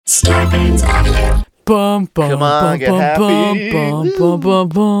Scarpins Avenue. Bum, bum, Come on, bum, get bum, happy. bum, bum, bum,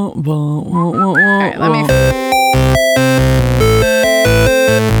 bum, bum, All right, let me.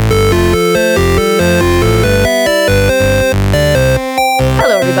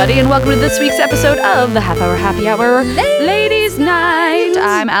 Hello, everybody, and welcome to this week's episode of the Half Hour Happy Hour Ladies Night.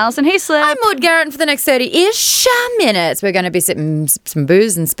 I'm Allison Hayslip. I'm Maud Garrett. For the next 30-ish minutes, we're going to be sipping some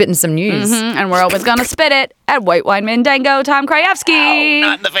booze and spitting some news. And we're always gonna spit it at White Wine Mandango, Tom Krajewski.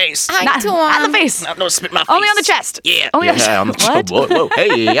 Not in the face. Not in the face. No, spit my face. Only on the chest. Yeah. Only on the Yeah, chest. What? Whoa, whoa.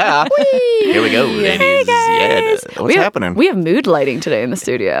 Hey, yeah. Here we go, ladies. Yeah. What's happening? We have mood lighting today in the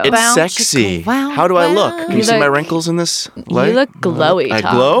studio. It's Wow. sexy. Wow. How do I look? Can you You see my look- wrinkles in this light? You look glowy, I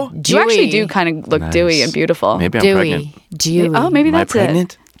Tom. glow? You actually Dewy. do kind of look dewy and beautiful. Maybe I'm Dewy. pregnant. Dewy. Oh, maybe Am I that's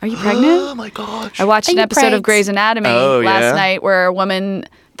pregnant? it. Are you pregnant? Oh my gosh. I watched Are an you episode of pregs? Grey's Anatomy Oh, last yeah? night where a woman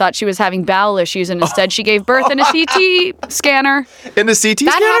thought she was having bowel issues and instead she gave birth in a CT scanner. In the CT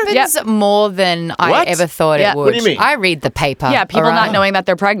That scanner? happens more than I What? ever thought Yeah. it would. What do you mean? I read the paper. Yeah, people all right? not knowing that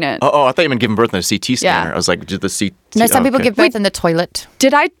they're pregnant. Oh, I thought you meant giving birth in a CT scanner. Yeah. I was like, did the CT? No, some people okay. give birth in the toilet.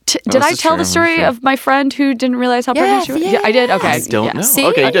 Did I this is tell the true, story sure. of my friend who didn't realize how pregnant she was? yeah, I did? Okay. I don't yeah. know. See?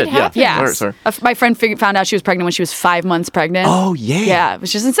 Okay, you It did. Yeah. happens. Yeah. Sorry. My friend found out she was pregnant when she was 5 months pregnant. Oh, yeah. Yeah,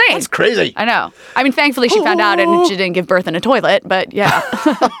 which is insane. That's crazy. I know. I mean, thankfully she found out and she didn't give birth in a toilet, but yeah.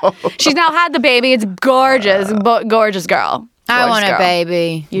 She's now had the baby. It's gorgeous. Gorgeous girl. I Gorgeous want a girl.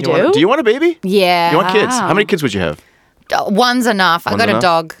 baby. You Do you want a baby? Yeah. You want kids? Wow. How many kids would you have? One's enough. I One's got enough? a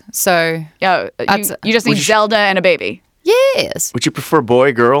dog, so Yeah, That's- you just need Zelda and a baby. yes. Would you prefer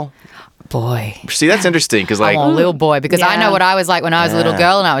boy, girl? Boy. See, that's interesting because, I like, want a little boy because I Yeah. know what I was like when I was a little Yeah.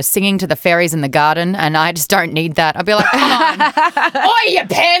 girl and I was singing to the fairies in the garden and I just don't need that. I'd be like, come on. Oi, you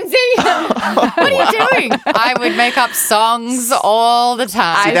pansy. What are you doing? I would make up songs all the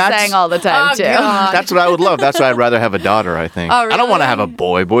time. I that's- sang all the time Oh, too. God. that's what I would love. That's why I'd rather have a daughter, I think. Oh, I don't want to really? have a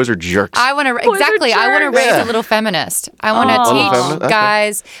boy. Boys are jerks. I want to Boys are exactly. I want to jerks. raise Yeah. a little feminist. I want to Little teach feminist, okay.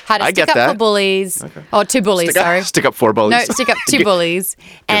 guys how to I stick get up that. for bullies. Oh, two bullies. Sorry. Stick up 4 bullies. No, stick up two bullies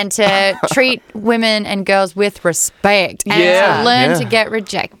and to treat women and girls with respect and Yeah, to learn yeah. to get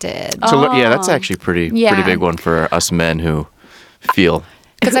rejected. Yeah, that's actually pretty Yeah. big one for us men who feel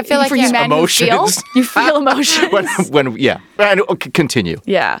Because I feel like For you men who feel, Emotions. you feel emotions. when yeah. Okay, continue.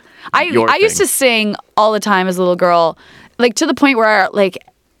 Yeah. Your I used thing. to sing all the time as a little girl, like to the point where like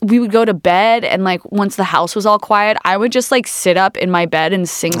we would go to bed and like once the house was all quiet, I would just like sit up in my bed and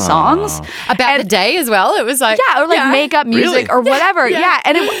sing songs. about the day as well. It was like Yeah, or like make up music Really? or whatever. Yeah,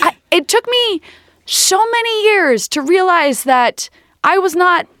 and it took me so many years to realize that I was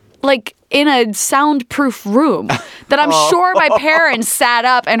not like in a soundproof room. That I'm sure my parents sat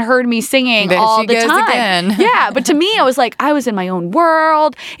up and heard me singing There all she the goes time. again. Yeah, but to me, I was like I was in my own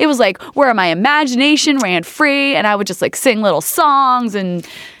world. It was like where my imagination ran free, and I would just like sing little songs and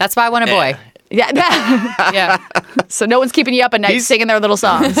That's why I want a boy. yeah. Yeah. So no one's keeping you up at night singing their little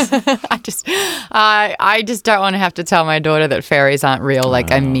songs. I just don't want to have to tell my daughter that fairies aren't real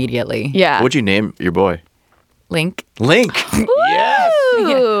like immediately. Yeah. What'd you name your boy? Link. Link. Yes.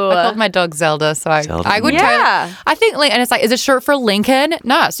 Ooh. I called my dog Zelda, so I would Yeah. totally. I think Link, and it's like, is it short for Lincoln?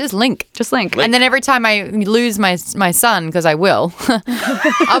 No, it's just Link. Just Link. And then every time I lose my son, because I will, I'll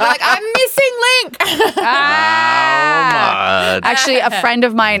be like, I'm missing Link. Oh, my. Actually, a friend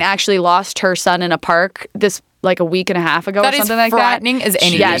of mine actually lost her son in a park this like a week and a half ago That or is something like frightening that. as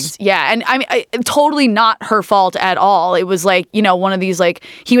anything. Yes, yeah, and I mean, totally not her fault at all. It was like one of these like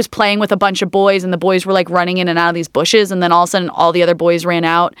he was playing with a bunch of boys and the boys were like running in and out of these bushes, and then all of a sudden all the other boys ran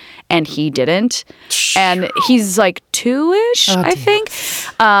out and he didn't, and he's like 2-ish, I think,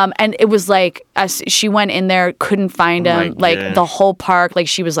 and it was like as she went in there, couldn't find Oh my him, like gosh. the whole park, like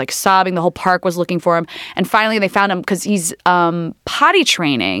she was like sobbing. The whole park was looking for him, and finally they found him because he's potty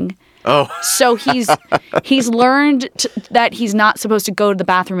training. Oh. So he's learned that he's not supposed to go to the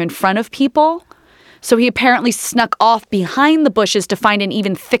bathroom in front of people. So he apparently snuck off behind the bushes to find an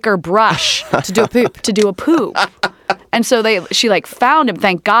even thicker brush To do a poop. to do a poop. And so she like found him,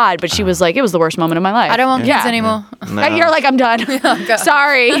 thank God. But she was like, it was the worst moment of my life. I don't want kids anymore. And you're like, I'm done.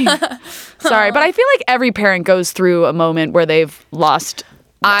 Sorry. Sorry. But I feel like every parent goes through a moment where they've lost.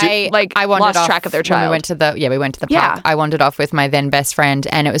 I wandered lost off track of their when child. we went to the park. Yeah. I wandered off with my then best friend,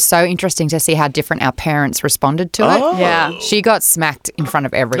 and it was so interesting to see how different our parents responded to it. Yeah. She got smacked in front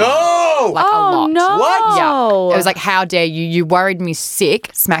of everyone. No. Like a lot. no. What? Yeah. It was like, how dare you? You worried me sick.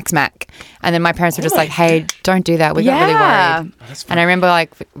 Smack, smack. And then my parents were just like, hey, don't do that. We got really Yeah. worried. And I remember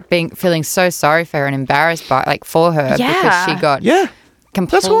like feeling so sorry for her and embarrassed for her Yeah. because she got Yeah.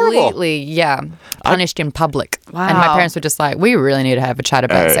 completely, punished in public. Wow. And my parents were just like, we really need to have a chat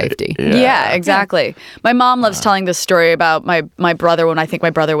about safety. Yeah, exactly. My mom loves telling this story about my brother when I think my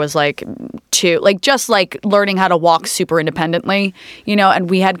brother was like 2, like just like learning how to walk super independently, and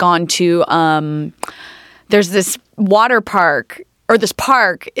we had gone to there's this water park or this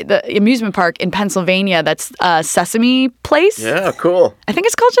park, the amusement park in Pennsylvania that's Sesame Place. Yeah, cool. I think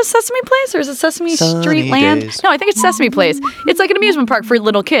it's called just Sesame Place, or is it Sesame Street Land? Days. No, I think it's Sesame Place. It's like an amusement park for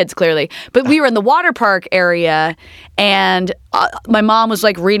little kids, clearly. But we were in the water park area, and my mom was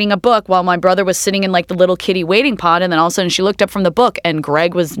like reading a book while my brother was sitting in like the little kiddie waiting pond, and then all of a sudden she looked up from the book, and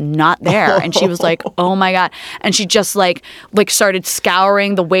Greg was not there, and she was like, "Oh my god!" And she just like started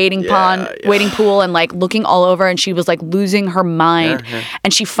scouring the waiting pool, and like looking all over, and she was like losing her mind.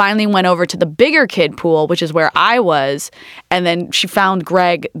 And she finally went over to the bigger kid pool, which is where I was, and then she found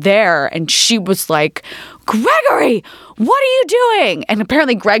Greg there, and she was like, "Gregory, what are you doing?" And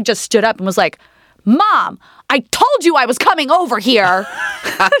apparently Greg just stood up and was like, "Mom, I told you I was coming over here."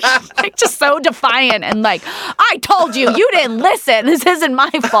 Like just so defiant and like, "I told you, you didn't listen. This isn't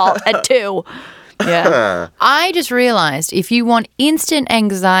my fault." At 2. Yeah. I just realized if you want instant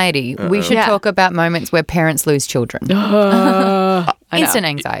anxiety, we should talk about moments where parents lose children. Instant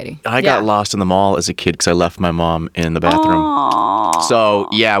anxiety. I got lost in the mall as a kid because I left my mom in the bathroom. Aww. So,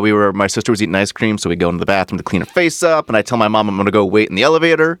 my sister was eating ice cream, so we go into the bathroom to clean her face up, and I tell my mom I'm going to go wait in the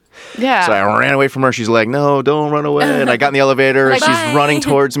elevator. Yeah. So I ran away from her. She's like, "No, don't run away." And I got in the elevator. Like, she's bye. running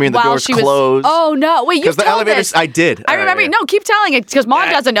towards me, and the While door's she was- closed. Oh, no. Wait, you Because the told elevator, this. I did. I remember. No, keep telling it because Mom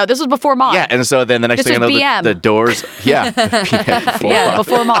doesn't know. This was before Mom. Yeah, and so then the next This thing I was know, BM. the doors,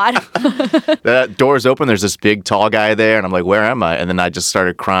 Before Mom. the doors open. There's this big, tall guy there, and I'm like, "Where am I?" And then I just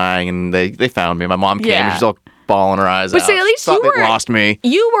started crying, and they found me. My mom came, and she's all bawling her eyes out. But see, at least Thought you they'd were lost me.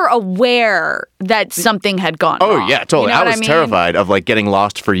 You were aware that something had gone Oh wrong. yeah, totally. You know I what was mean? terrified of like getting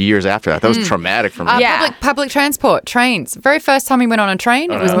lost for years after that. That was traumatic for me. Yeah. Public transport, trains. Very first time we went on a train,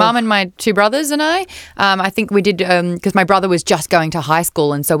 it was Mum and my 2 brothers and I. I think we did because my brother was just going to high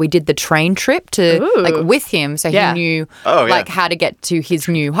school, and so we did the train trip with him, so he knew how to get to his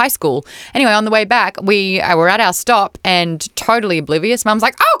new high school. Anyway, on the way back, we were at our stop and totally oblivious. Mum's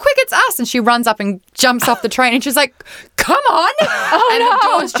like, "Oh, quick, it's us!" And she runs up and jumps off the train, and she's like, "Come on!" And the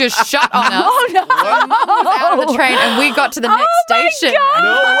doors just shut on us. Oh no! Mum was out of the train, and we got to the next station.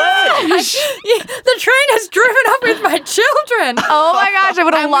 No way. The train has driven up with my children. Oh my gosh! I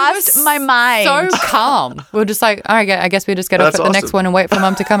would have And we were lost my mind. So calm. We were just like, all right, I guess we just get off That's at the next awesome. one and wait for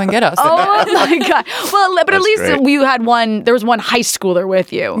Mum to come and get us. Oh my god! Well, but at That's least great. you had one. There was one high schooler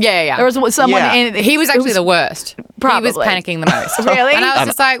with you. Yeah. There was someone Yeah. in. He was actually the worst. Probably. He was panicking the most. Really? And I was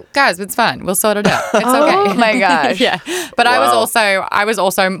just like, guys, it's fine. We'll sort it out. It's okay. Oh my gosh! Yeah. But I Wow. was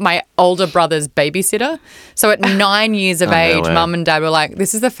also my older brother's babysitter. So at 9 years of no age, way. Mum and Dad were like,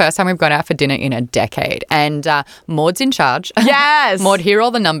 this is the first time we've gone out for dinner in a decade. And Maud's in charge. Yes. Maud, hear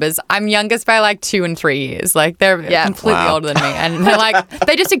all the numbers. I'm youngest by like 2 and 3 years. Like they're completely Wow. older than me. And they're like,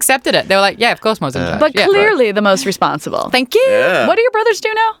 they just accepted it. They were like, yeah, of course Maud's in charge. But Yeah. clearly the most responsible. Thank you. Yeah. What do your brothers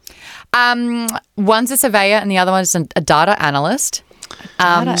do now? One's a surveyor and the other one's a data analyst.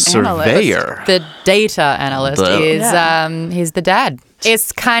 Surveyor. The data analyst Blah. is he's the dad.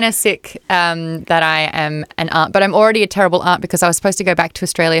 It's kind of sick that I am an aunt, but I'm already a terrible aunt because I was supposed to go back to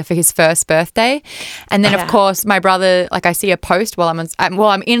Australia for his first birthday. And then, of course, my brother, like I see a post while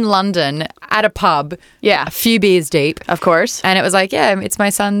I'm in London at a pub, a few beers deep. Of course. And it was like, yeah, it's my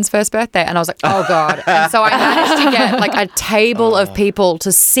son's first birthday. And I was like, oh, God. And so I managed to get like a table of people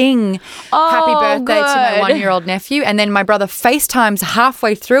to sing happy birthday to my good. 1-year-old nephew. And then my brother FaceTimes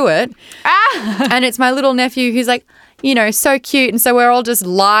halfway through it. And it's my little nephew who's like, so cute. And so we're all just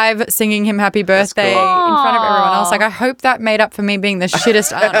live singing him happy birthday in front of everyone else. Like, I hope that made up for me being the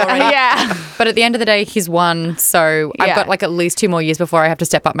shittest aunt already. Yeah. But at the end of the day, he's won. So I've got like at least 2 more years before I have to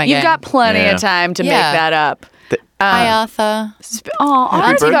step up my game. You've got plenty Yeah. of time to make Yeah. that up. Hi, Arthur. Oh,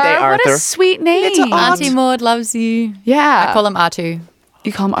 Happy birthday, What a Arthur. sweet name. Auntie Maud loves you. Yeah. I call him Artu.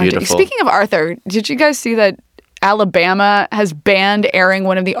 You call him Arthur. Beautiful. Speaking of Arthur, did you guys see that Alabama has banned airing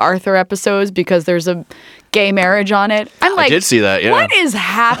one of the Arthur episodes because there's a gay marriage on it? I'm like, I did see that, yeah. What is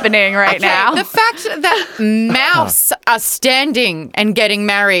happening right now? The fact that mouse are standing and getting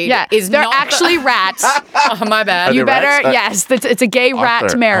married is they're not actually rats. Oh, my bad. Are You they rats? better, yes, it's a gay rat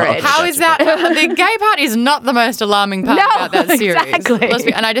Arthur. marriage. Oh, How is that? The gay part is not the most alarming part No, about that series.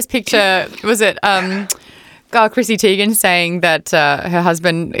 exactly. And I just picture, was it Chrissy Teigen saying that her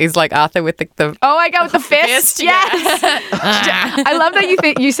husband is like Arthur with the Oh my God, with the fist? Yes. I love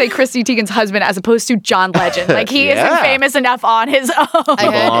that you say Chrissy Teigen's husband as opposed to John Legend. Like he isn't famous enough on his own.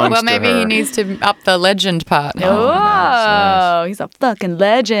 Well, maybe he needs to up the legend part. Oh, he's a fucking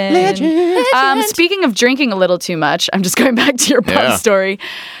legend. Speaking of drinking a little too much, I'm just going back to your pub story.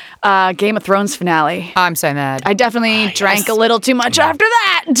 Game of Thrones finale. I'm so mad. I definitely drank a little too much after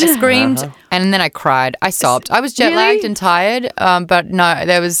that. I screamed and then I cried. I sobbed. I was jet lagged and tired, but no,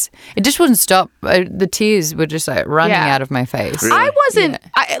 it just wouldn't stop. The tears were just like running out of my face. Really? I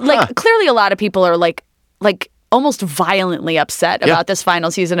wasn't. Clearly, a lot of people are like almost violently upset about this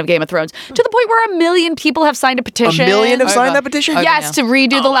final season of Game of Thrones to the point where 1 million people have signed a petition. 1 million have signed that petition? Yes, to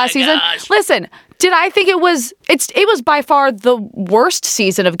redo the last season. Listen, did I think it was by far the worst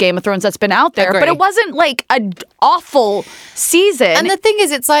season of Game of Thrones that's been out there, but it wasn't like an awful season. And the thing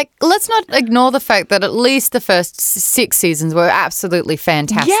is, it's like, let's not ignore the fact that at least the first 6 seasons were absolutely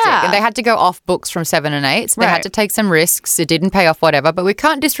fantastic. Yeah. And they had to go off books from 7 and 8. So they had to take some risks. It didn't pay off, whatever. But we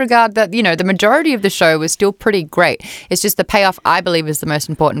can't disregard that, the majority of the show was still pretty great. It's just the payoff, I believe, is the most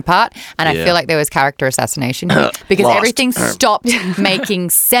important part. And I feel like there was character assassation here because everything stopped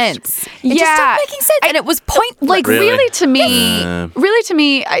making sense. It just stopped making sense. And it was pointless. Like, really to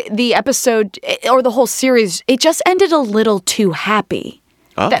me, the episode or the whole series, it just ended a little too happy.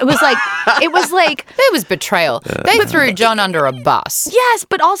 That was like, it was like there was betrayal. They threw John under a bus. Yes,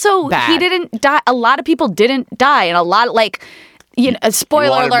 but also he didn't die. A lot of people didn't die, and a lot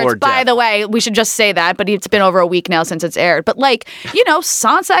spoiler alerts. By the way, we should just say that. But it's been over a week now since it's aired. But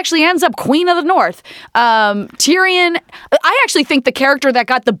Sansa actually ends up Queen of the North. Tyrion. I actually think the character that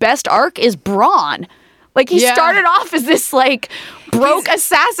got the best arc is Bronn. Like, he started off as this, broke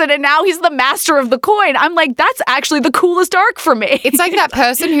assassin, and now he's the master of the coin. I'm like, that's actually the coolest arc for me. It's like that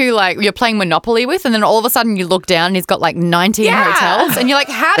person who, you're playing Monopoly with, and then all of a sudden you look down and he's got, 19 hotels, and you're like,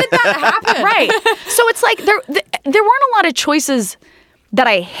 how did that happen? Right. So it's like, there weren't a lot of choices that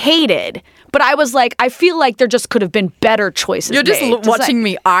I hated, but I was like, I feel like there just could have been better choices. You're just watching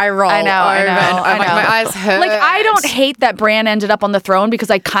me eye roll. I know. My eyes hurt. I don't hate that Bran ended up on the throne because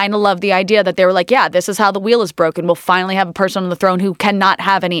I kind of love the idea that they were like, yeah, this is how the wheel is broken. We'll finally have a person on the throne who cannot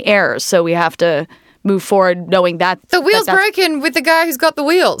have any heirs. So we have to move forward knowing that the wheel's broken with the guy who's got the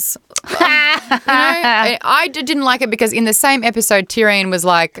wheels. I didn't like it because in the same episode, Tyrion was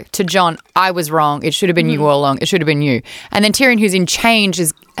like to Jon, I was wrong. It should have been you all along. It should have been you. And then Tyrion, who's in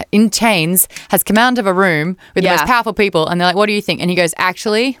chains, has command of a room with the most powerful people. And they're like, what do you think? And he goes,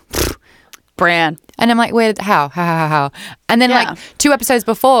 actually, Bran. And I'm like, how? And then 2 episodes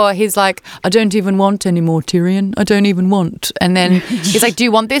before, he's like, I don't even want any more, Tyrion. I don't even want. And then he's like, do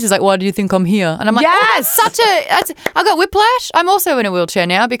you want this? He's like, why do you think I'm here? And I'm like, I got whiplash. I'm also in a wheelchair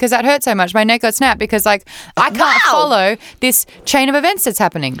now because that hurt so much. My neck got snapped because I can't follow this chain of events that's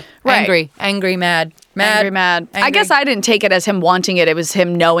happening. Right. Angry, mad. I guess I didn't take it as him wanting it. It was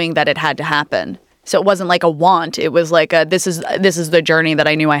him knowing that it had to happen. So it wasn't like a want. It was like this is the journey that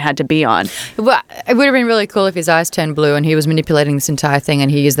I knew I had to be on. Well, it would have been really cool if his eyes turned blue and he was manipulating this entire thing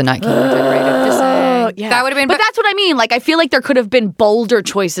and he is the Night King regenerated. Yeah. That would have been. But that's what I mean. I feel like there could have been bolder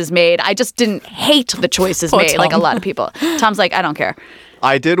choices made. I just didn't hate the choices made like a lot of people. Tom's like, I don't care.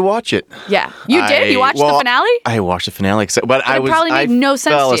 I did watch it. Yeah, you did. You watched the finale. I watched the finale, but it probably made no sense to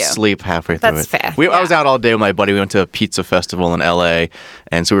you. I fell to asleep halfway through That's it. fair. I was out all day with my buddy. We went to a pizza festival in LA,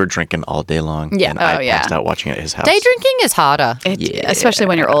 and so we were drinking all day long. Yeah. And I passed out watching it at his house. Day drinking is harder. Especially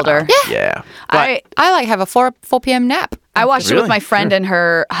when you're older. Yeah. I have a 4 p.m. nap. I watched it with my friend and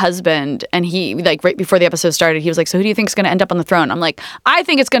her husband, and he, right before the episode started, he was like, so who do you think is going to end up on the throne? I'm like, I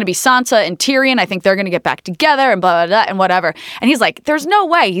think it's going to be Sansa and Tyrion. I think they're going to get back together and blah, blah, blah, and whatever. And he's like, there's no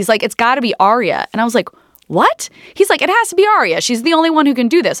way. He's like, it's got to be Arya. And I was like, what? He's like, it has to be Arya. She's the only one who can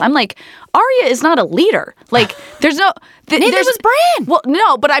do this. I'm like, Arya is not a leader. There's no... Neither was Bran. Well,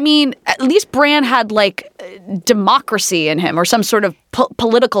 no, but I mean, at least Bran had democracy in him or some sort of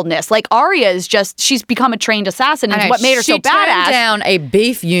politicalness. Arya is she's become a trained assassin, and what made her so badass. She turned down a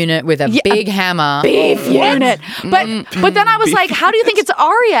beef unit with a big hammer. Beef unit. But then I was like, how do you think it's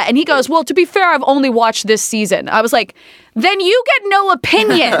Arya? And he goes, well, to be fair, I've only watched this season. I was like, then you get no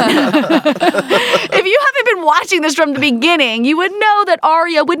opinion. If you haven't been watching this from the beginning, you would know that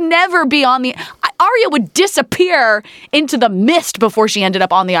Arya would never be on the... Arya would disappear into the mist before she ended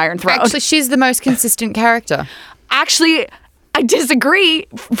up on the Iron Throne. Actually, she's the most consistent character. Actually, I disagree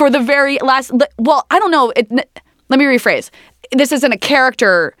for the very last... Well, I don't know. Let me rephrase. This isn't a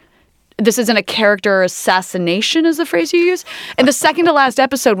character this isn't a character assassination is the phrase you use. In the second to last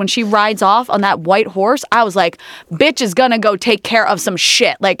episode, when she rides off on that white horse, I was like, bitch is gonna go take care of some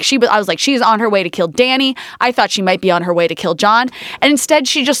shit. Like I was like, she's on her way to kill Danny. I thought she might be on her way to kill John. And instead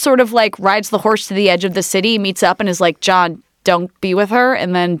she just sort of like rides the horse to the edge of the city, meets up and is like, John, don't be with her,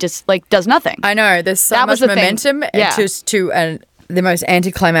 and then just like does nothing. I know. There's so much momentum to the most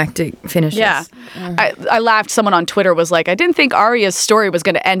anticlimactic finishes. Yeah. I laughed. Someone on Twitter was like, I didn't think Arya's story was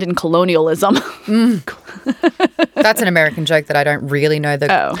going to end in colonialism. That's an American joke that I don't really know the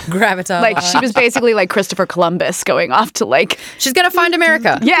gravitas. Like, she was basically like Christopher Columbus going off to like... She's going to find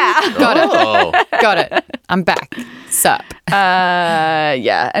America. Yeah. Got it. I'm back. Sup.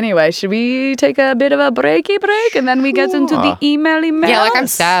 Yeah. Anyway, should we take a bit of a break and then we get into the email? Yeah, like I'm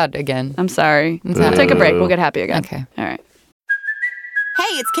sad again. I'm sorry. We'll take a break. We'll get happy again. Okay. All right.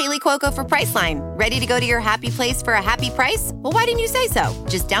 Hey, it's Kaylee Cuoco for Priceline. Ready to go to your happy place for a happy price? Well, why didn't you say so?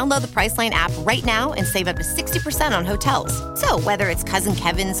 Just download the Priceline app right now and save up to 60% on hotels. So whether it's Cousin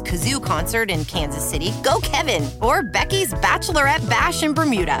Kevin's Kazoo Concert in Kansas City, go Kevin, or Becky's Bachelorette Bash in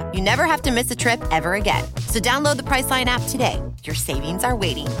Bermuda, you never have to miss a trip ever again. So download the Priceline app today. Your savings are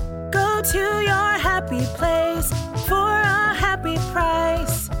waiting. Go to your happy place for a happy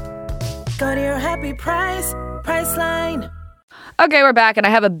price. Go to your happy price, Priceline. Okay, we're back, and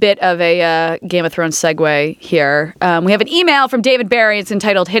I have a bit of a Game of Thrones segue here. We have an email from David Barry. It's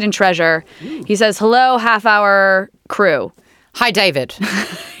entitled Hidden Treasure. He says, hello, half-hour crew. Hi, David.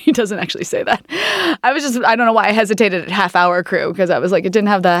 He doesn't actually say that. I don't know why I hesitated at half-hour crew, because I was like, it didn't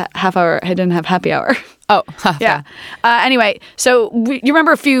have the half-hour, it didn't have happy hour. Oh, yeah. Anyway, so you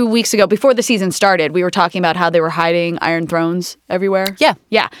remember a few weeks ago, before the season started, we were talking about how they were hiding Iron Thrones everywhere? Yeah.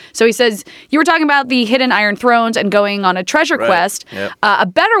 Yeah. So he says, you were talking about the hidden Iron Thrones and going on a treasure quest. Yep. A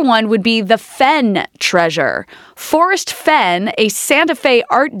better one would be the Fenn treasure. Forrest Fenn, a Santa Fe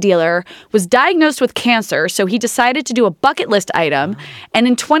art dealer, was diagnosed with cancer, so he decided to do a bucket list item. And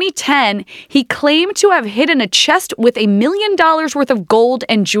in 2010, he claimed to have hidden a chest with $1 million worth of gold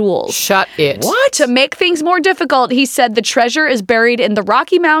and jewels. Shut it. What? To make things more difficult, he said the treasure is buried in the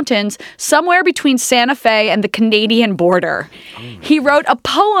Rocky Mountains, somewhere between Santa Fe and the Canadian border. He wrote a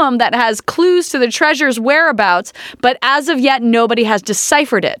poem that has clues to the treasure's whereabouts, but as of yet, nobody has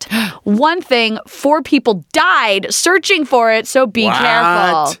deciphered it. One thing, 4 people died searching for it, so be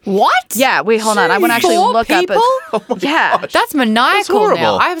careful. What? Yeah, wait, hold on. I want to actually 4 look people? up. Yeah. That's maniacal horrible.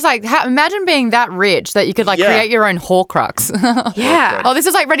 now. I was like, imagine being that rich that you could create your own Horcrux. Yeah. Oh, this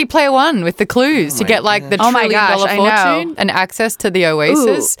is like Ready Player One with the clues to get like the $1 trillion fortune and access to the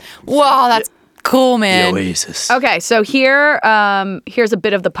Oasis. Ooh. Wow, that's cool, man. The Oasis. Okay, so here's a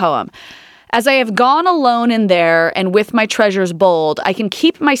bit of the poem. As I have gone alone in there, and with my treasures bold, I can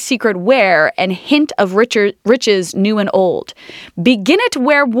keep my secret where, and hint of riches new and old. Begin it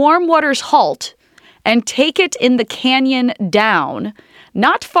where warm waters halt, and take it in the canyon down.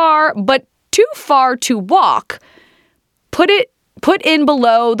 Not far, but too far to walk. Put in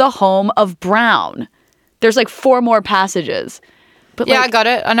below the home of Brown. There's like 4 more passages. But yeah, I got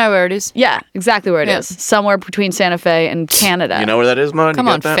it. I know where it is. Yeah, exactly where it is. Somewhere between Santa Fe and Canada. You know where that is, Mon? Come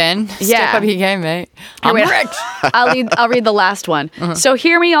on, Fenn. Yeah. Step up your game, mate. I'm Wait, rich. I'll read the last one. So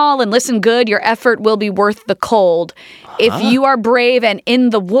hear me all and listen good. Your effort will be worth the cold. If you are brave and in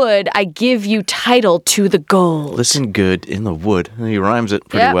the wood, I give you title to the gold. Listen good in the wood. He rhymes it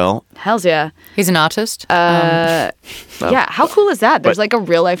pretty well. Hells yeah. He's an artist. Yeah, how cool is that? There's like a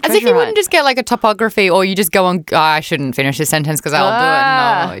real life treasure As if you hunt. wouldn't just get like a topography, or you just go on. I shouldn't finish this sentence because I'll do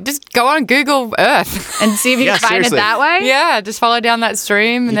it. No, just go on Google Earth and see if you can find seriously. it that way. Yeah, just follow down that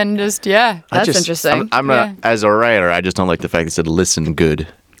stream and then just That's interesting. I'm not, as a writer, I just don't like the fact that it said listen good.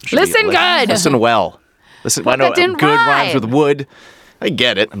 Listen good. Listen well. Listen, I know that didn't good rhyme. rhymes with wood. I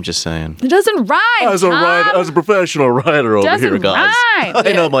get it. I'm just saying. It doesn't rhyme. As a writer, as a professional writer over Doesn't here, guys. rhyme.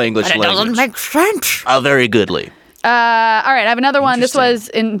 I know my English But it language. doesn't make sense. Very goodly. All right, I have another one. This was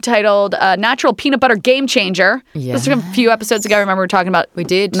entitled Natural Peanut Butter Game Changer. Yeah. This was a few episodes ago. I remember we were talking about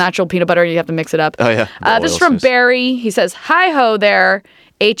natural peanut butter. You have to mix it up. Oh, yeah. This is from Barry. He says, hi-ho there,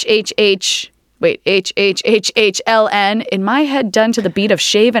 HHHLN. In my head, done to the beat of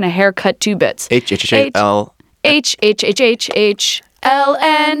shave and a haircut 2 bits. HHHL. HHHHLN.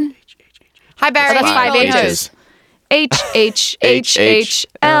 Hi, Barry. Oh, that's 5 H's.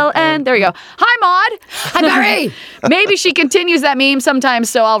 HHHHLN. There we go. Hi, Maud. Hi, Barry. Maybe she continues that meme sometimes,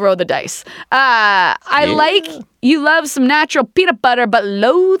 so I'll roll the dice. I like you love some natural peanut butter, but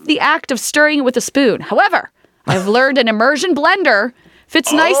loathe the act of stirring it with a spoon. However, I've learned an immersion blender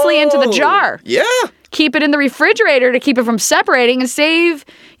fits nicely into the jar. Yeah. Keep it in the refrigerator to keep it from separating and save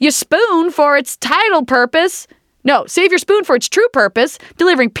your spoon for its title purpose. No, save your spoon for its true purpose,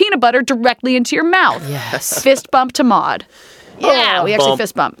 delivering peanut butter directly into your mouth. Yes. Fist bump to Maud. Yeah, we actually bump.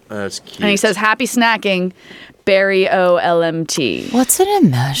 fist bump. That's cute. And he says, happy snacking, Barry OLMT. What's an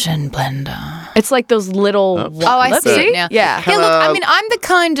immersion blender? It's like those little... Oh, I Let's see it now. Yeah. Yeah, look, I mean, I'm the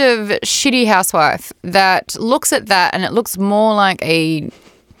kind of shitty housewife that looks at that and it looks more like a...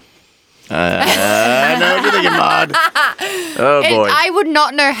 I know what you're thinking, Maud. Oh, boy. I would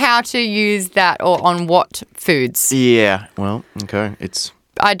not know how to use that or on what foods. Yeah, well, okay. It's...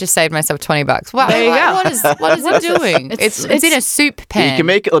 I just saved myself $20. Wow, There you go. What is it doing? It's in a soup pan. You can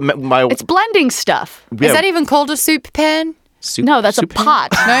make my... It's blending stuff. Is that even called a soup pan? soup? No, that's soup a pot.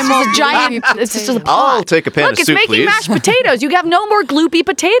 No more It's a giant. gloopy It's just a potatoes. pot. I'll take a pan Look, of it's soup, making please. mashed potatoes. You have no more gloopy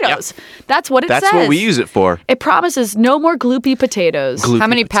potatoes. That's what it says. That's what we use it for. It promises no more gloopy potatoes. Gloopy How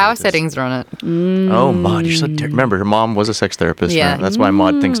many power potatoes. settings are on it? Oh, Maud, you're so dirty. Remember, her mom was a sex therapist. Yeah. That's why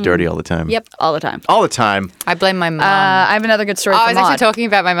Maud thinks dirty all the time. Yep. All the time. All the time. I blame my mom. I have another good story I from was actually Maud. talking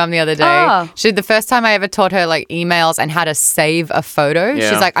about my mum the other day. Oh. The first time I ever taught her like emails and how to save a photo. Yeah.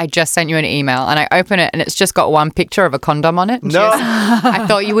 She's like, I just sent you an email, and I open it and it's just got one picture of a condom on it. And she No. goes, I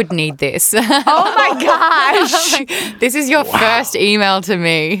thought you would need this. Oh my gosh. This is your first email to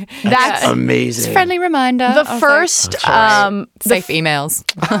me. That's Amazing. It's a friendly reminder. the I was like, first safe emails.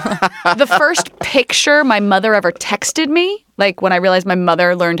 the first picture my mother ever texted me, like when I realized my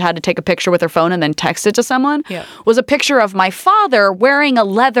mother learned how to take a picture with her phone and then text it to someone, Yeah. was a picture of my father wearing a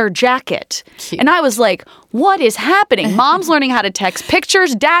leather jacket. Cute. And I was like, what is happening? Mom's learning how to text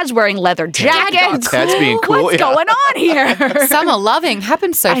pictures, dad's wearing leather jackets. Dad's being cool, What's yeah. going on here? Summer loving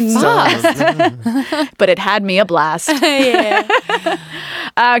happened so fast. But it had me a blast. Yeah.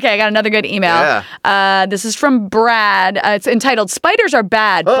 Okay, I got another good email. This is from Brad. It's entitled, Spiders Are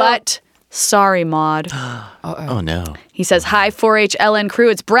Bad, but... Sorry, Maud. Oh, no. He says, hi, 4HLN crew.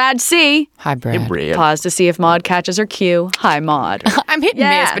 It's Brad C. Hi, Brad. Bria. Pause to see if Maud catches her cue. Hi, Maud. I'm hit and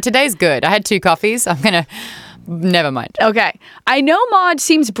Yeah. miss, but today's good. I had 2 coffees. I'm going to... Never mind. Okay. I know Maud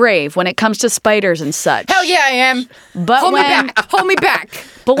seems brave when it comes to spiders and such. Hell yeah, I am. But Hold me when, back. Hold me back.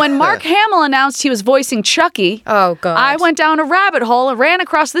 but when Mark Hamill announced he was voicing Chucky, Oh, God. I went down a rabbit hole and ran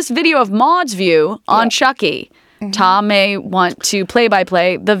across this video of Maud's view on Chucky. Tom may want to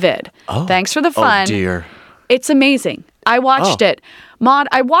play-by-play the vid. Thanks for the fun. Oh, dear. It's amazing. I watched it. Maud,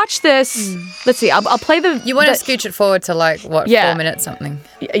 I watched this. Let's see. I'll play the... You want the, to scooch it forward to like, what, Yeah. 4 minutes something?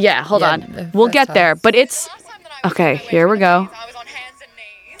 Yeah, hold Yeah, on. the We'll first get half. there. But it's... Okay, here we go.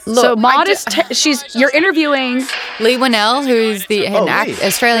 So Maud is... You're interviewing... Lee Winnell, who's the Lee.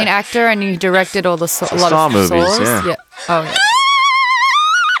 Australian actor, and he directed all the a lot Saw of movies, Saws. yeah. Oh, yeah.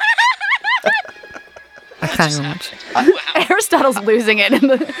 I can't even watch it. Aristotle's losing it.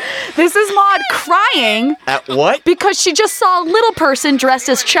 This is Maud crying At what? because she just saw a little person dressed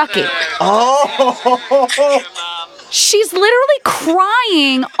as Chucky. Oh. She's literally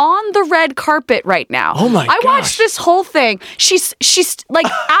crying on the red carpet right now. Oh my I watched gosh. this whole thing. She's like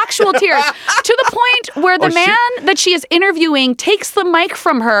actual tears to the point where the man that she is interviewing takes the mic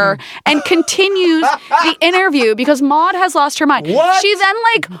from her and continues the interview because Maud has lost her mind. What? She then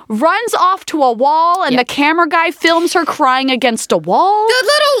like runs off to a wall and the camera guy films her crying against a wall. The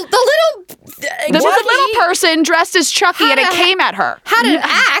little This was a little person dressed as Chucky and it Had a- came at her. had an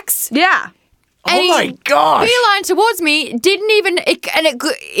axe. Yeah. And Oh my he gosh. beeline towards me. Didn't even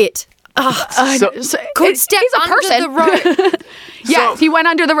could step he's a under person. the rope Yeah, he went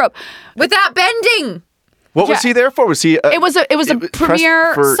under the rope. without bending. What was Yeah. he there for? Was he? It was a pressed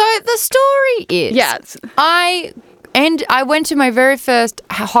premiere. for- So the story is, Yeah. I went to my very first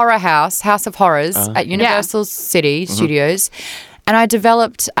horror house of Horrors at Universal City Studios, and I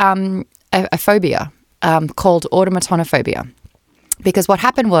developed a phobia called automatonophobia, because what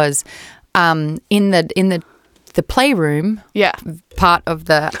happened was in the playroom Yeah. part of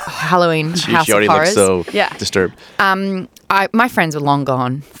the Halloween House She of already looks Horrors. so Yeah. disturbed. My friends are long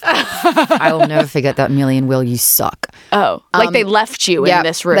gone. I will never forget that. Millie and Will, you suck. Oh, like they left you in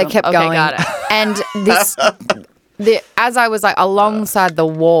this room. They kept Okay, going. Got it. And this, as I was like alongside the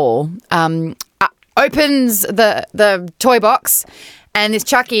wall, opens the toy box, and this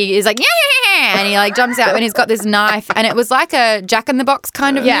Chucky is like, yeah, and he like jumps out and he's got this knife, and it was like a Jack in the Box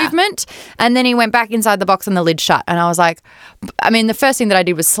kind of Yeah. movement. And then he went back inside the box and the lid shut. And I was like, I mean, the first thing that I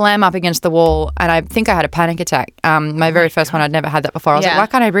did was slam up against the wall, and I think I had a panic attack. My very first one, I'd never had that before. I was Yeah. like, why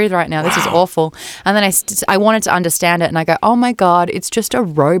can't I breathe right now? This is awful. And then I wanted to understand it, and I go, oh my God, it's just a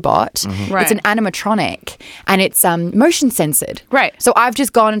robot. Right. It's an animatronic, and it's motion censored. Right. So I've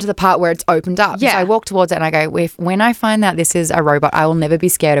just gone into the part where it's opened up. Yeah. So I walk towards it and I go, when I find that this is a robot, I will never be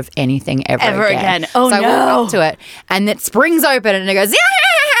scared of anything ever again. Oh, so I no. walk up to it, and it springs open and it goes,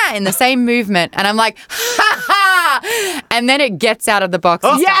 yeah, in the same movement. And I'm like, ha ha. And then it gets out of the box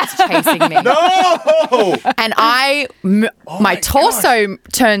and starts chasing me. No! And my torso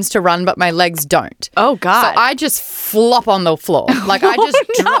turns to run, but my legs don't. Oh, God. So I just flop on the floor. Like I just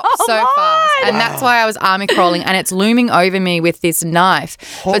drop so fast. And that's why I was army crawling, and it's looming over me with this knife.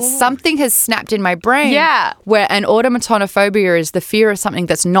 But something has snapped in my brain. Yeah. Where an automatonophobia is the fear of something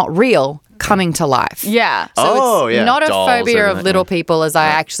that's not real coming to life. Yeah. So it's not a dolls, phobia of everything. little people as I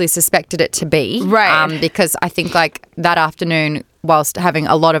actually suspected it to be. Right. Because I think like that afternoon, whilst having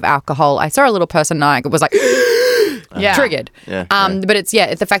a lot of alcohol, I saw a little person and I was like, triggered. Yeah, But it's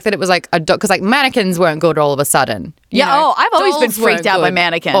the fact that it was like a dog, because like mannequins weren't good all of a sudden. You know? I've always been Dolls freaked weren't out by good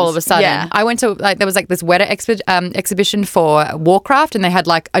mannequins. all of a sudden. Yeah. I went to like there was like this Weta exhibition for Warcraft, and they had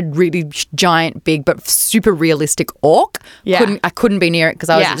like a really giant, big but super realistic orc. Yeah. I couldn't be near it because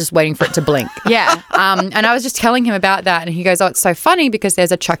I was just waiting for it to blink. Yeah. And I was just telling him about that, and he goes, "Oh, it's so funny because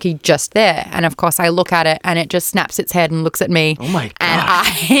there's a Chucky just there." And of course, I look at it, and it just snaps its head and looks at me. Oh my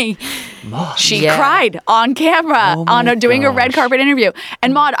And She cried on camera doing a red carpet interview.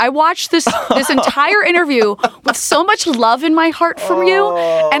 And Maude, I watched this entire interview with so much love in my heart from you.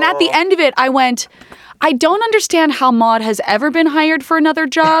 And at the end of it, I went, I don't understand how Maude has ever been hired for another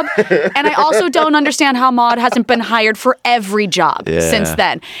job. And I also don't understand how Maude hasn't been hired for every job since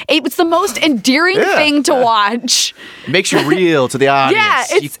then. It was the most endearing thing to watch. Makes you real to the audience. Yeah,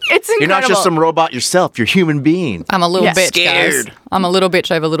 it's incredible. You're not just some robot yourself. You're a human being. I'm a little bitch, Scared. guys. I'm a little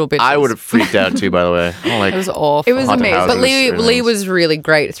bitch over little bitches. I would have freaked out too, by the way. I'm like, It was awful. It was haunted amazing. houses But Lee or Lee things. was really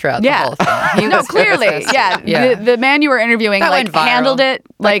great throughout the whole thing. He No, was clearly. fantastic. Yeah. The man you were interviewing That like went viral. handled it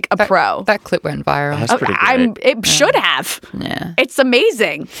like a pro. That clip went viral. That's pretty great. It should have. Yeah. It's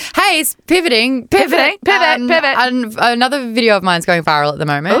amazing. Hey, pivoting. Pivot. Another video of mine's going viral at the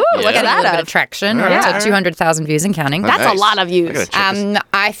moment. Ooh, It's look at getting a little that. bit of traction. All We're up right. to 200,000 views and counting. That's Nice. a lot of views. I gotta check this.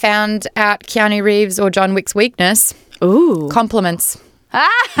 I found out Keanu Reeves or John Wick's weakness. Ooh. Compliments.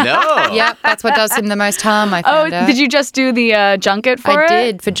 No. Yep, that's what does him the most harm, I Oh, found out. did you just do the junket for I it?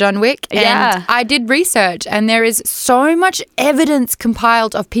 did for John Wick. Yeah. And I did research, and there is so much evidence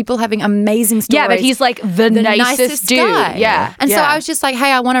compiled of people having amazing stories. Yeah, that he's like the nicest dude. guy. Yeah. And so yeah. I was just like,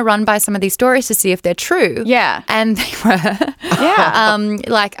 hey, I want to run by some of these stories to see if they're true. Yeah. And they were. Yeah.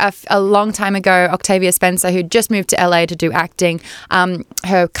 Like a long time ago, Octavia Spencer, who'd just moved to LA to do acting,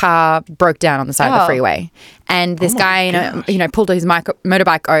 her car broke down on the side of the freeway. And this guy, pulled his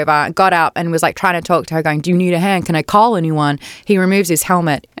motorbike over, got up, and was like trying to talk to her, going, "Do you need a hand? Can I call anyone?" He removes his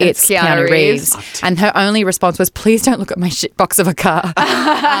helmet. It's Keanu Reeves. And her only response was, "Please don't look at my shit box of a car."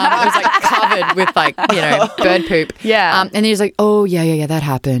 It was like covered with like bird poop. Yeah. And then he's like, "Oh yeah, that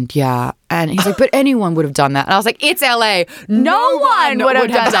happened. Yeah." And he's like, "But anyone would have done that." And I was like, "It's LA. No one would have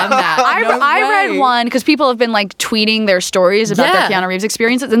done that." I read one because people have been like tweeting their stories about their Keanu Reeves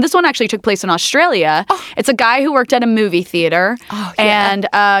experiences, and this one actually took place in Australia. It's a guy who worked at a movie theater, and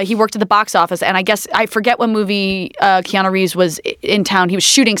he worked at the box office. And I guess I forget what movie Keanu Reeves was in town. He was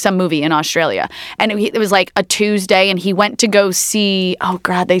shooting some movie in Australia, and it was like a Tuesday, and he went to go see. Oh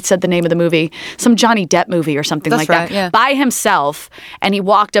God, they said the name of the movie, some Johnny Depp movie or something like that, by himself. And he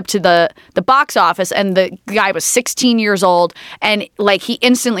walked up to the box office, and the guy was 16 years old, and like he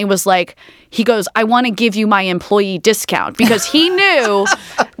instantly was like, he goes, "I want to give you my employee discount," because he knew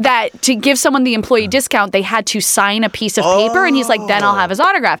that to give someone the employee discount, they had to sign a piece of paper, and he's like, "Then I'll have his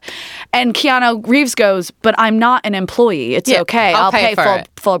autograph." And Keanu Reeves goes, "But I'm not an employee. It's okay. I'll pay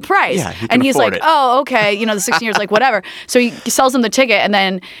full price." Yeah, he can and he's afford like, it. "Oh, okay." The 16 years like, whatever. So he sells him the ticket, and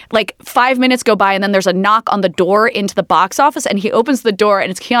then like 5 minutes go by, and then there's a knock on the door into the box office, and he opens the door, and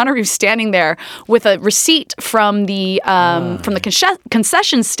it's Keanu Reeves standing there with a receipt from the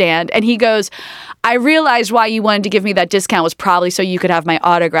concession stand, and he goes, "I realized why you wanted to give me that discount was probably so you could have my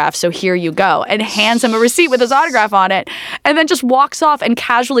autograph, so here you go," and hands him a receipt with his autograph on it, and then just walks off and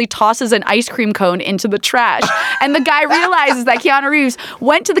casually tosses an ice cream cone into the trash. And the guy realizes that Keanu Reeves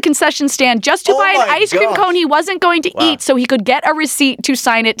went to the concession stand just to buy an my ice cream gosh. cone he wasn't going to eat, so he could get a receipt to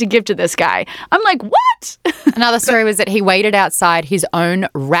sign it to give to this guy. I'm like, what? Another story was that he waited outside his own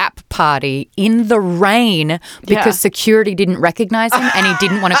rap party in the rain because security didn't recognize him and he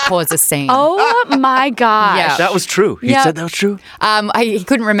didn't want to cause a scene. Oh my gosh. Yeah. That was true. He Yeah. said that was true. He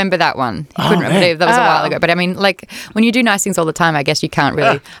couldn't remember that one. He couldn't remember it. That was a while ago. But I mean, like, when you do nice things all the time, I guess you can't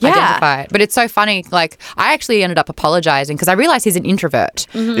really identify it. But it's so funny. Like, I actually ended up apologizing because I realized he's an introvert.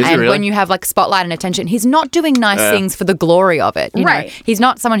 Is he And really? when you have like spotlight and attention, he's not doing nice things for the glory of it. You know? He's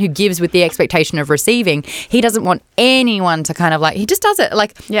not someone who gives with the expectation of receiving. He doesn't want anyone to kind of like, he just does it.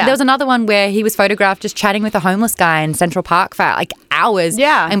 Like, there was another one where he was photographed just chatting with a homeless guy in Central Park for like hours.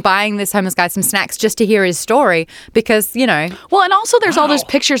 Yeah. And buying this homeless guy some snacks just to hear his story because, Well, and also there's all those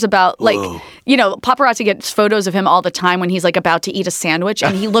pictures about like, paparazzi gets photos of him all the time when he's like about to eat a sandwich,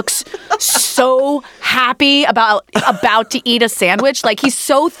 and he looks so happy about to eat a sandwich. Like he's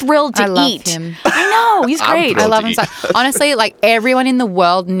so thrilled to I love eat. him. I know, he's great. I love him so. Honestly, like everyone in the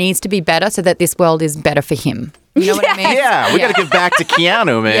world needs to be better so that this world is better for him. You know what I mean? Yeah, we got to give back to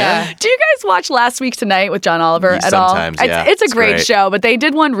Keanu, man. Yeah. Do you guys watch Last Week Tonight with John Oliver at all? Sometimes, yeah. It's a It's great great. show, but they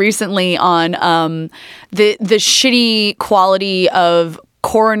did one recently on the shitty quality of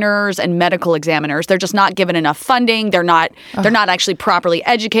coroners and medical examiners. They're just not given enough funding. They're not actually properly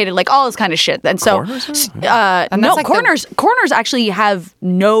educated, like all this kind of shit. And so no, like coroners actually have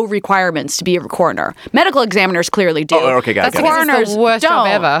no requirements to be a coroner. Medical examiners clearly do. Oh, okay, got it. That's because it's the Coroners worst job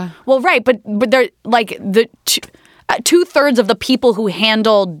don't. ever. Well, right, but they're like the 2/3 of the people who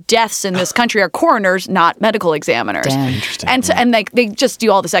handle deaths in this country are coroners, not medical examiners. Damn. Interesting. And like they just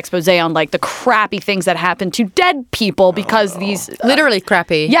do all this expose on like the crappy things that happen to dead people because these Literally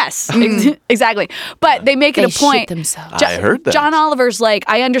crappy. Yes, exactly. But they make it They a point. shit themselves. I heard that. John Oliver's like,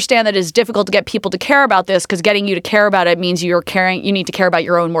 I understand that it's difficult to get people to care about this because getting you to care about it means you need to care about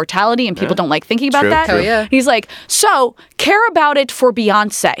your own mortality, and people don't like thinking about True, that. true. Hell yeah. He's like, so care about it for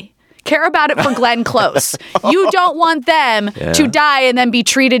Beyonce. Care about it for Glenn Close. You don't want them to die and then be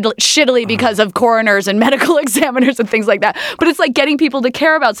treated shittily because of coroners and medical examiners and things like that. But it's like getting people to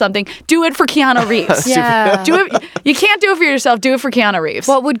care about something. Do it for Keanu Reeves. Yeah. Do it. You can't do it for yourself. Do it for Keanu Reeves.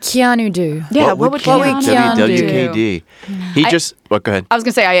 What would Keanu do? Yeah, what would Keanu do? WWKD. He just. What? Go ahead. I was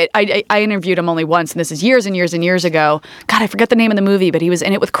gonna say I interviewed him only once, and this is years and years and years ago. God, I forget the name of the movie, but he was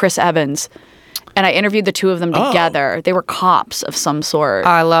in it with Chris Evans, and I interviewed the two of them together. They were cops of some sort.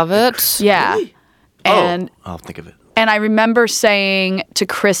 I love it. Yeah, and I'll think of it. and I remember saying to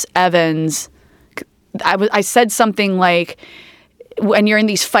Chris Evans, I said something like, when you're in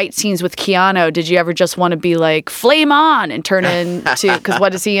these fight scenes with Keanu, did you ever just want to be like flame on and turn into, because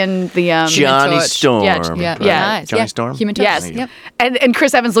what is he in the Johnny Torch. Storm. Yeah, right? Nice. Johnny Yeah. Storm. Human Torch. Yes. Yep. And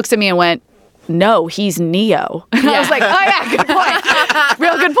Chris Evans looks at me and went, no, he's Neo. And I was like, oh yeah, good point.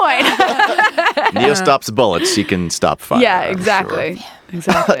 Real good point. Neo stops bullets. He can stop fire. Yeah, I'm exactly. sure.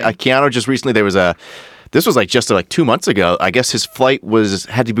 Exactly. Keanu just recently this was like just like 2 months ago. I guess his flight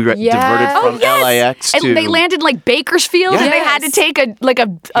had to be diverted from LAX and to. they landed like Bakersfield, and they had to take a he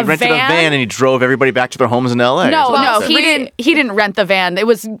van. rented a van and he drove everybody back to their homes in LA. No, he didn't rent the van. It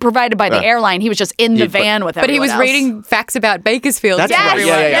was provided by the airline. He was just in the van with But he everyone was else. reading facts about Bakersfield That's to right.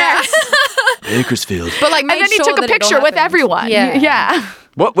 everyone. Yeah. Yes. Bakersfield. But like, And made then he sure took a that it all picture with happened. everyone. Yeah. Yeah.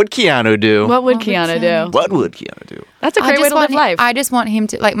 What would Keanu do? What would Keanu do? What would Keanu do? That's a great way to live life. I just want him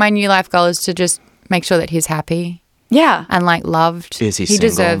to, like, my new life goal is to just make sure that he's happy yeah. and like loved. Is he He single,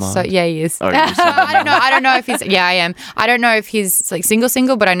 deserves. Mom? So yeah, he is. Or are you single? I don't know if he's. Yeah, I am. I don't know if he's like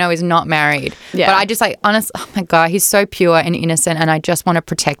single, but I know he's not married. Yeah. But I just like honest. Oh my god, he's so pure and innocent, and I just want to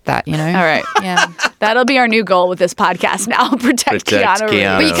protect that. You know. All right. Yeah. That'll be our new goal with this podcast now. Protect Keanu Reeves.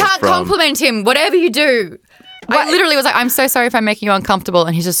 Keanu. But you can't from- compliment him. Whatever you do. I literally was like, I'm so sorry if I'm making you uncomfortable,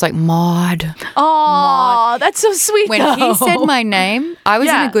 and he's just like, Maud. Oh, that's so sweet. When though. he said my name, I was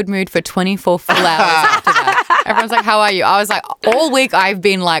Yeah. in a good mood for 24 full hours after that. Everyone's like, how are you? I was like, all week I've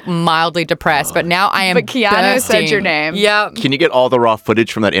been like mildly depressed, but now I am But Keanu said bursting. your name. Yeah. Can you get all the raw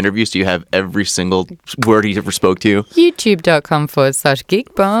footage from that interview so you have every single word he ever spoke to you?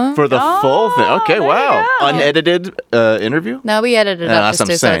 YouTube.com/geekbomb. For the full thing. Okay, there you wow. go. Unedited interview? No, we edited it That's up what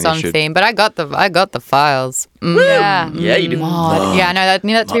I'm just so it's saying, you on should- theme. But I got the files. Yeah. Yeah, you do. Maud. Yeah, no, that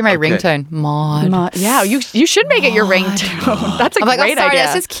need that to be my Okay. ringtone. Maud. Yeah, you should make it your ringtone. That's a I'm like, great sorry, idea.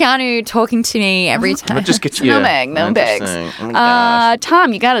 that's just Keanu talking to me every time. But just get you. No big, no bigs. Interesting. Oh my gosh.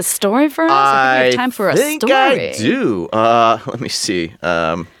 Tom, you got a story for us? I think we have time for a think story. I do. Let me see.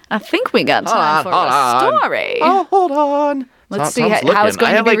 I think we got time for a story. Oh, hold on. Let's see Tom's how it's looking. I going to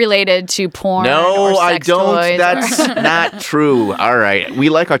have, be like- related to porn. No, or I sex don't. toys or- That's not true. All right. We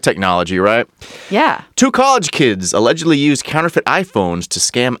like our technology, right? yeah. 2 college kids allegedly used counterfeit iPhones to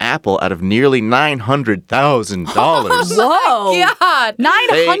scam Apple out of nearly $900,000. Whoa. God.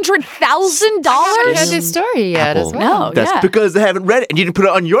 $900,000? I heard this story yet as Apple. well. No, That's yeah. because they haven't read it, and you didn't put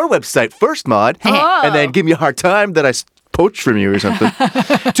it on your website first, Maud, and then give me a hard time that I poached from you or something.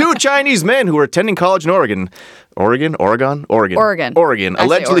 2 Chinese men who were attending college in Oregon, Oregon. allegedly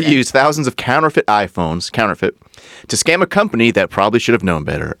Oregon. used thousands of counterfeit iPhones, to scam a company that probably should have known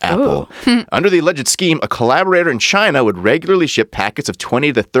better, Apple. Under the alleged scheme, a collaborator in China would regularly ship packets of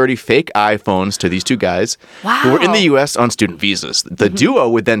 20 to 30 fake iPhones to these 2 guys who were in the U.S. on student visas. The duo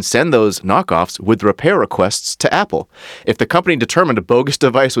would then send those knockoffs with repair requests to Apple. If the company determined a bogus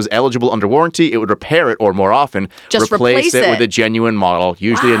device was eligible under warranty, it would repair it, or more often, Just replace replace it it. with a genuine model,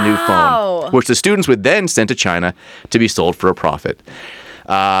 usually a new Wow. phone, which the students would then send to China to be sold for a profit.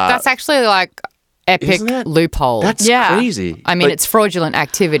 That's actually like epic Isn't that- loophole. That's crazy. I mean, Like, it's fraudulent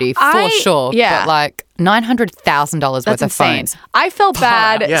activity for sure. yeah. But like $900,000 worth That's of insane. phones. I felt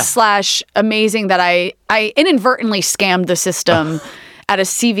bad Yeah. / amazing that I inadvertently scammed the system at a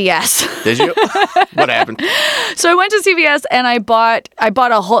CVS. Did you? What happened? So I went to CVS and I bought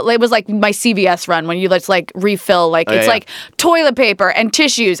a whole. It was like my CVS run when you let's like refill it's like toilet paper and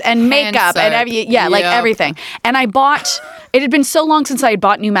tissues and makeup and soap. like Yep. everything. And I bought. It had been so long since I had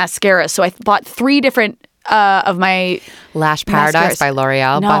bought new mascara, so I bought 3 different of my Lash Paradise mascaras. by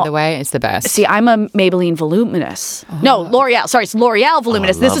L'Oreal, No. by the way. It's the best. See, I'm a Maybelline Voluminous. No, L'Oreal. Sorry, it's L'Oreal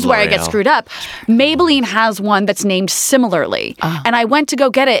Voluminous. This love is where I get L'Oreal. screwed up. Maybelline has one that's named similarly. And I went to go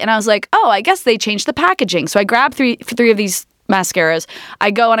get it, and I was like, oh, I guess they changed the packaging. So I grabbed three of these mascaras.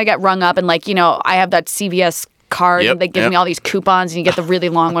 I go and I get rung up, and I have that CVS card Yep, that gives me all these coupons and you get the really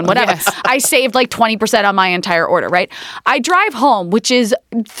long one, whatever. I saved like 20% on my entire order, right? I drive home, which is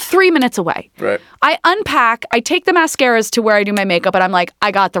 3 minutes away. Right. I unpack, I take the mascaras to where I do my makeup, and I'm like,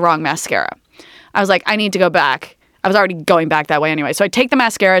 I got the wrong mascara. I was like, I need to go back. I was already going back that way anyway. So I take the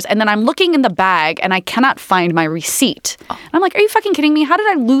mascaras, and then I'm looking in the bag, and I cannot find my receipt. And I'm like, are you fucking kidding me? How did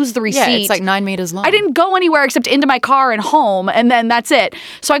I lose the receipt? Yeah, it's like 9 meters long. I didn't go anywhere except into my car and home, and then that's it.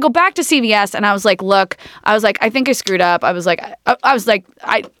 So I go back to CVS, and I was like, look, I think I screwed up. I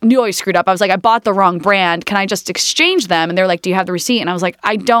knew I screwed up. I was like, I bought the wrong brand. Can I just exchange them? And they're like, do you have the receipt? And I was like,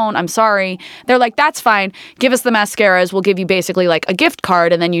 I don't. I'm sorry. They're like, that's fine. Give us the mascaras. We'll give you basically like a gift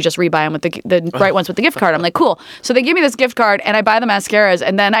card, and then you just rebuy them with the right ones with the gift card. I'm like, cool. So they give me this gift card, and I buy the mascaras,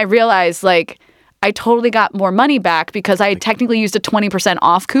 and then I realize like I totally got more money back because I had technically used a 20%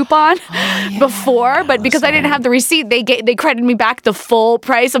 off coupon before, but because I didn't have the receipt, they credited me back the full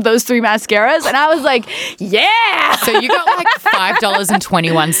price of those 3 mascaras, and I was like, yeah. So you got like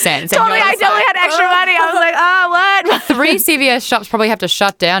 $5.21. Totally, I totally had extra money. I was like, what? 3 CVS shops probably have to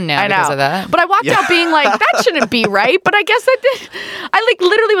shut down now I know. because of that. But I walked out being like, that shouldn't be right. But I guess I did. I like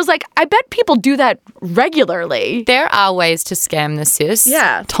literally was like, I bet people do that regularly. There are ways to scam the sis.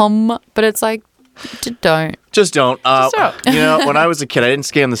 Yeah. Tom, but it's like, don't. Just don't. don't. When I was a kid, I didn't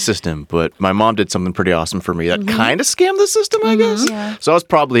scam the system, but my mom did something pretty awesome for me that kind of scammed the system, I guess. Yeah. So I was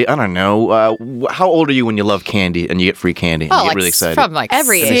probably, I don't know, how old are you when you love candy and you get free candy and you get really excited? From like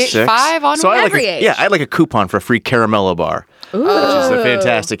Every six, age. 5 on So I Every age. I had like a coupon for a free Caramello bar. Which is a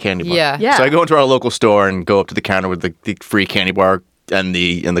fantastic candy bar. Yeah. Yeah. So I go into our local store and go up to the counter with the free candy bar and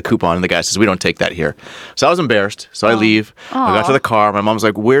the coupon, and the guy says, we don't take that here. So I was embarrassed. So I leave. I got to the car. My mom's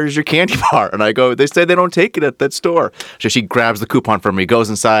like, where's your candy bar? And I go, they say they don't take it at that store. So she grabs the coupon from me, goes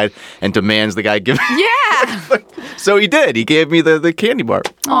inside, and demands the guy give me. Yeah. So he did. He gave me the candy bar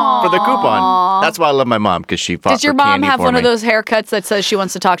for the coupon. That's why I love my mom, because she fought Does your for mom candy have for one me. of those haircuts that says she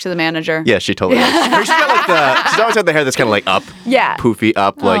wants to talk to the manager? Yeah, she totally does. She's got like she's always had the hair that's kind of like up. Yeah. Poofy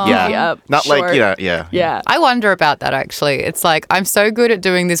up, like, Poofy up, Not short. like, yeah. Yeah. I wonder about that actually. It's like I'm so good at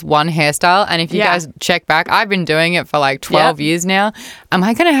doing this one hairstyle, and if you Yeah. guys check back, I've been doing it for like 12 years now. Am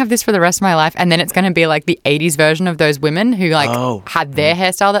I going to have this for the rest of my life? And then it's going to be like the 80s version of those women who like had their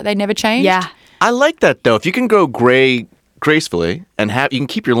hairstyle that they never changed? Yeah. I like that, though. If you can go gray gracefully and you can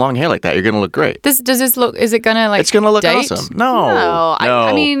keep your long hair like that, you're going to look great. Does this look, is it going to like It's going to look date? awesome. No. No,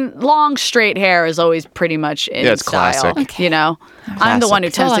 I mean, long straight hair is always pretty much in Yeah, it's style. classic. You know, I'm the one who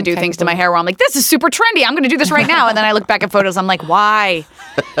tends to do things to my hair where I'm like, this is super trendy. I'm going to do this right now, and then I look back at photos. I'm like, why?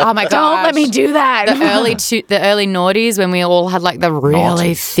 Oh my god! Don't let me do that. The early noughties when we all had like the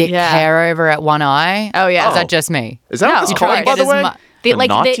really thick Yeah. hair over at one eye. Oh, yeah. Is that just me? Is that No. what it's You called, try by to the get way? as They The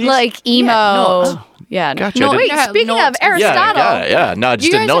like naughties? emo. noughts. Yeah. Gotcha. No, I wait. didn't- Speaking Yeah, of noughts. Aristotle. Yeah. No, I just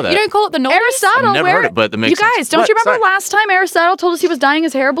didn't know that. You don't call it the noughties? Aristotle, I've never heard it, but that makes you guys, sense. don't you What? remember Sorry. last time Aristotle told us he was dyeing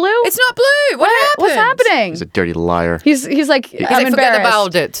his hair blue? It's not blue. What happened? What's happening? He's a dirty liar. He's like, He's I'm like, forget embarrassed.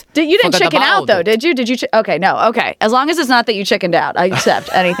 about it. You didn't Forget chicken out about though, it. did you? Did you? Okay, no. Okay, as long as it's not that you chickened out, I accept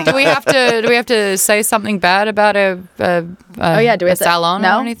anything. Do we have to say something bad about a Oh yeah, do we a have to, salon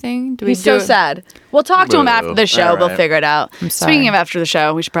no? or anything? Do we He's do so sad. We'll talk to him Boo. after the show. All We'll right. figure it out. sorry. Speaking of after the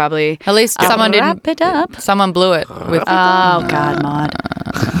show, we should probably At least someone wrap didn't. it up. Someone blew it with Oh God, Maud.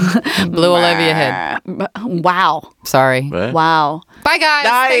 blew all over your head. Wow. Sorry. What? Wow. Bye guys.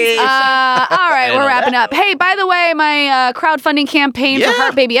 Nice. Thanks. All right, we're wrapping up. Hey, by the way, my crowdfunding campaign for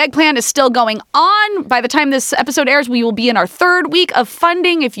Heart Baby Eggplant is still going on. By the time this episode airs, we will be in our 3rd week of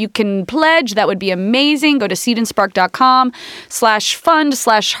funding. If you can pledge, that would be amazing. Go to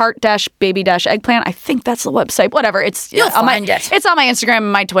seedandspark.com/fund/heart-baby-eggplant. I think that's the website. Whatever. It's You'll on find it. It's on my Instagram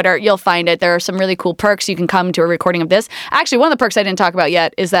and my Twitter. You'll find it. There are some really cool perks. You can come to a recording of this. Actually, one of the perks I didn't talk about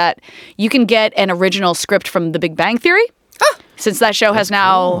yet is that you can get an original script from The Big Bang Theory. Since that show has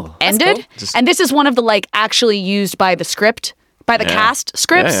now ended. cool. And this is one of the actually used by the script by the cast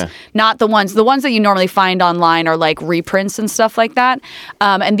scripts, Yeah. not the ones that you normally find online are like reprints and stuff like that.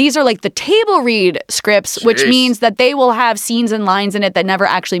 And these are like the table read scripts, which Jeez. means that they will have scenes and lines in it that never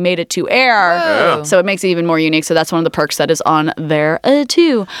actually made it to air. Whoa. So it makes it even more unique. So that's one of the perks that is on there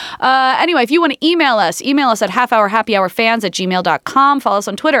too. Anyway, if you want to email us at halfhourhappyhourfans@gmail.com. Follow us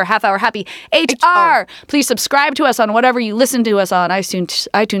on Twitter, halfhourhappyhr. Please subscribe to us on whatever you listen to us on,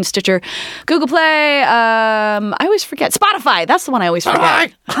 iTunes, Stitcher, Google Play. I always forget. Spotify. That's the one I always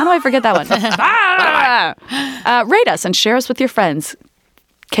forget. How do I forget that one? Rate us and share us with your friends.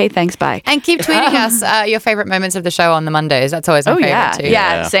 Okay, thanks. Bye. And keep tweeting us your favorite moments of the show on the Mondays. That's always my favorite too.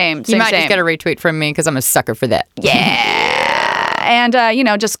 Yeah, same. You might just get a retweet from me because I'm a sucker for that. And,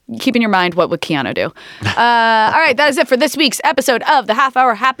 just keep in your mind what would Keanu do. All right, that is it for this week's episode of the Half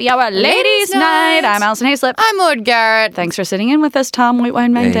Hour Happy Hour Ladies Night. I'm Allison Hayslip. I'm Maud Garrett. Thanks for sitting in with us, Tom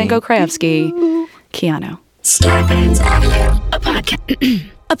Whitewine Mandango Krajewski. Keanu. Starbane's Audio,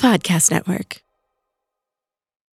 a podcast network.